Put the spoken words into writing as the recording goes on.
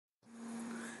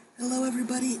Hello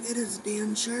everybody, it is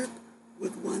Dan Sharp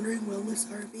with Wandering Wellness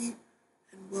RV,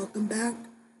 and welcome back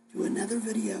to another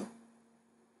video.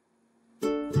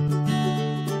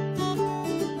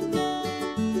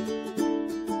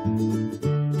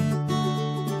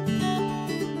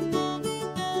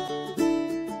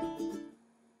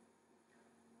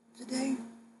 Today,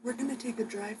 we're going to take a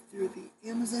drive through the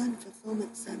Amazon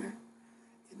Fulfillment Center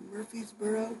in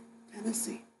Murfreesboro,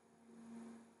 Tennessee.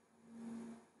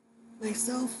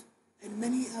 Myself and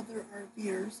many other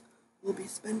RVers will be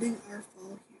spending our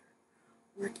fall here,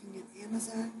 working in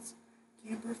Amazon's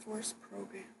CamperForce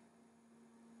program.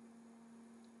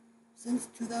 Since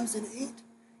 2008,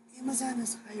 Amazon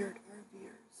has hired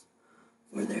RVers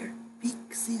for their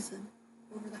peak season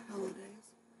over the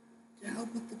holidays to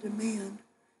help with the demand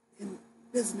in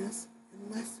business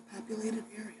in less populated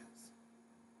areas.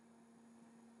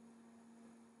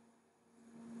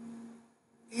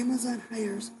 Amazon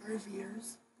hires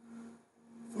RVers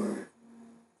for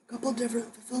a couple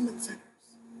different fulfillment centers.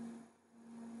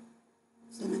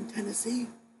 Some in Tennessee,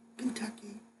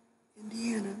 Kentucky,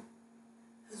 Indiana,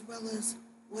 as well as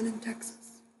one in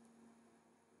Texas.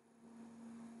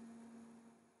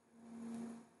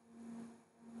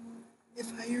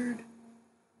 If hired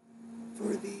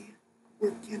for the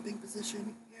work camping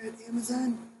position here at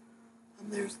Amazon,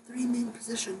 there's three main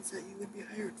positions that you would be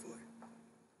hired for.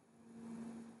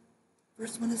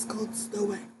 First one is called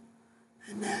stowing,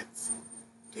 and that's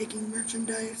taking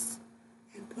merchandise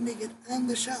and putting it on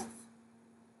the shelf.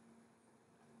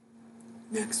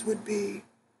 Next would be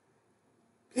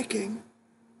picking,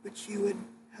 which you would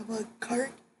have a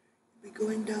cart, be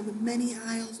going down the many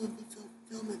aisles of the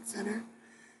fulfillment center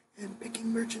and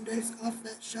picking merchandise off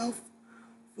that shelf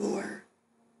for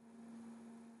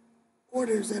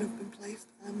orders that have been placed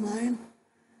online.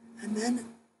 And then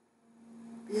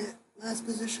the last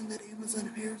position that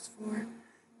Amazon hires for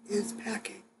is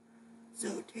packing.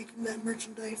 So taking that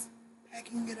merchandise,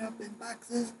 packing it up in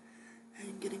boxes,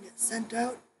 and getting it sent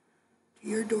out to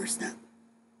your doorstep.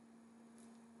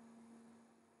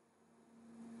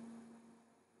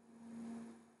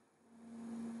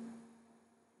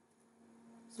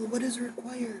 So what is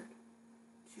required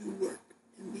to work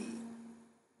in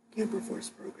the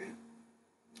CamperForce program?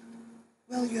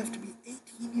 Well, you have to be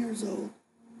 18 years old,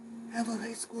 have a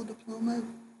high school diploma,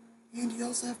 and you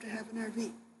also have to have an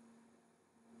RV.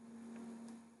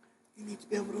 You need to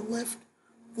be able to lift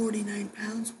 49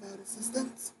 pounds without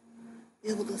assistance, be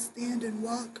able to stand and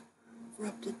walk for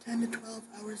up to 10 to 12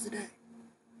 hours a day.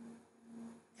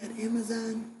 At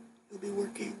Amazon, you'll be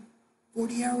working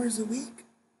 40 hours a week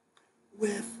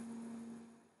with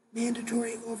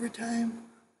mandatory overtime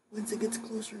once it gets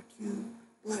closer to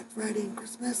Black Friday and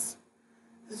Christmas,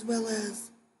 as well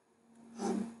as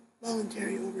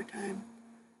voluntary overtime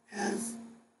as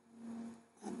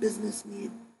business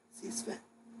need sees fit.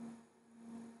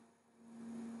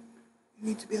 You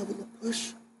need to be able to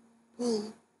push,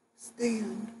 pull,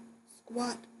 stand,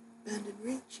 squat, bend, and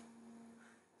reach,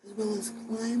 as well as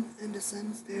climb and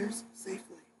descend stairs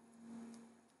safely.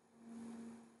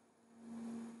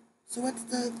 So what's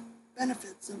the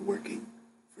benefits of working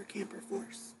for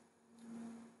CamperForce?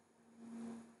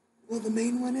 Well, the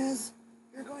main one is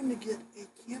you're going to get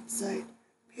a campsite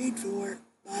paid for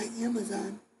by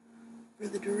Amazon for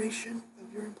the duration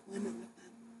of your employment with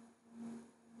them.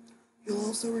 You'll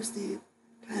also receive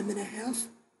time and a half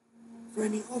for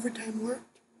any overtime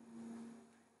worked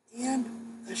and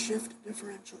a shift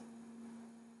differential.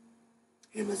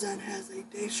 Amazon has a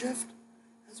day shift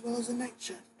as well as a night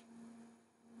shift.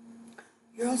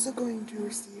 You're also going to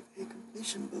receive a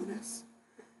completion bonus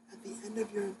at the end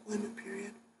of your employment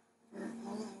period for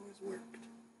all hours worked.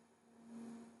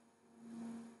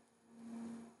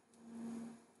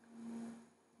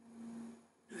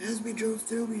 Now, as we drove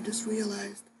through, we just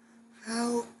realized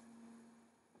how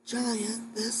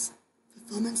giant this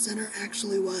fulfillment center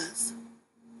actually was.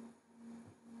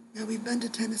 Now, we've been to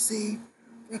Tennessee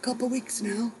for a couple weeks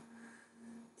now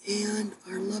and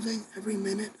are loving every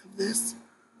minute of this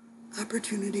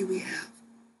opportunity we have.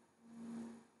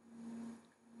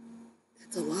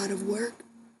 It's a lot of work,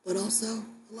 but also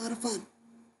a lot of fun.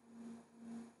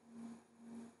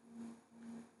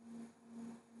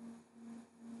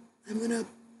 I'm going to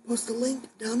post a link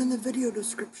down in the video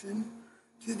description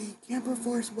to the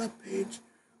CamperForce webpage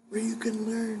where you can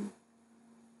learn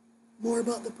more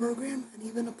about the program and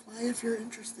even apply if you're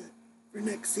interested for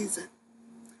next season.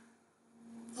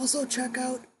 Also check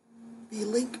out the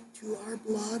link to our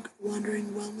blog,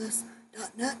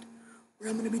 wanderingwellness.net, where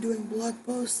I'm going to be doing blog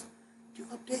posts to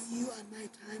update you on my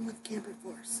time with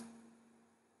CamperForce.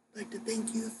 I'd like to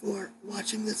thank you for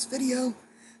watching this video.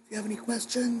 If you have any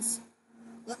questions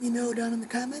Let me know down in the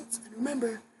comments, and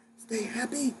remember, stay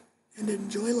happy and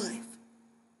enjoy life.